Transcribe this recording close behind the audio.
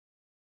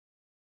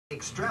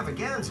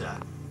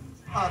extravaganza,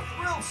 a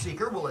thrill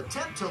seeker will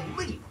attempt to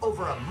leap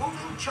over a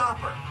moving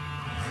chopper.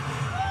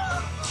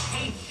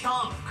 Hey,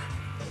 chunk!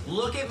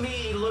 Look at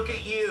me, look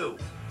at you.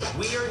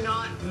 We are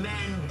not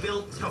men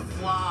built to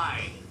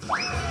fly. Got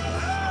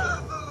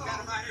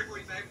him right here for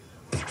you, babe.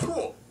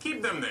 Cool.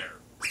 Keep them there.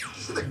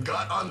 See the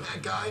gut on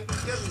that guy?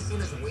 He hasn't seen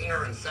his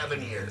wiener in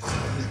 7 years.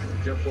 He's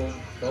gonna jump on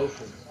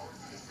both of them.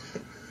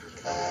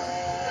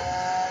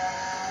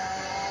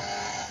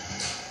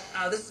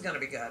 Oh, this is gonna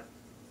be good.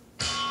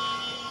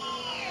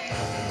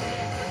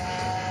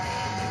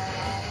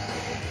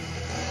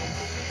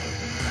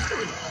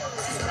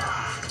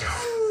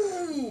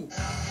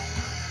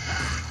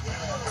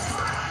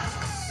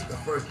 The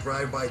first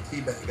drive-by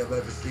teabag I've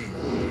ever seen.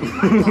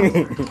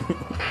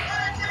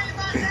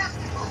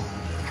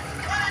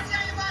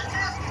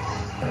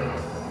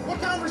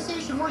 What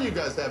conversation were you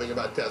guys having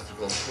about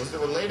testicles? Was it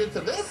related to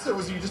this, or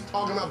was you just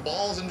talking about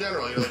balls in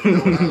general? You're like, you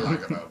know what I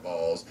like about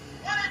balls.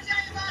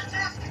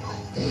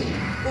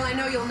 Well, I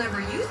know you'll never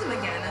use them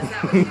again. Is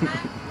that what you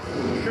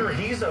meant? Sure,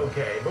 he's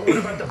okay, but what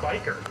about the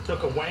biker who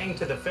took a wang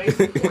to the face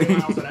at 40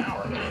 miles an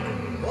hour?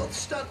 Both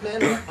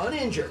stuntmen are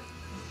uninjured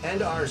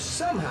and are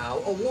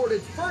somehow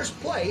awarded first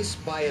place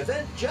by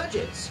event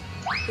judges.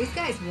 These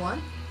guys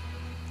won?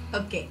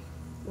 Okay.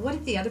 What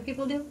did the other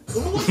people do?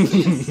 What's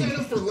the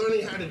incentive for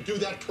learning how to do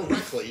that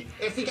correctly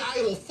if the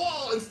guy will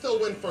fall and still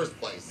win first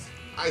place?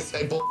 I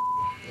say bull.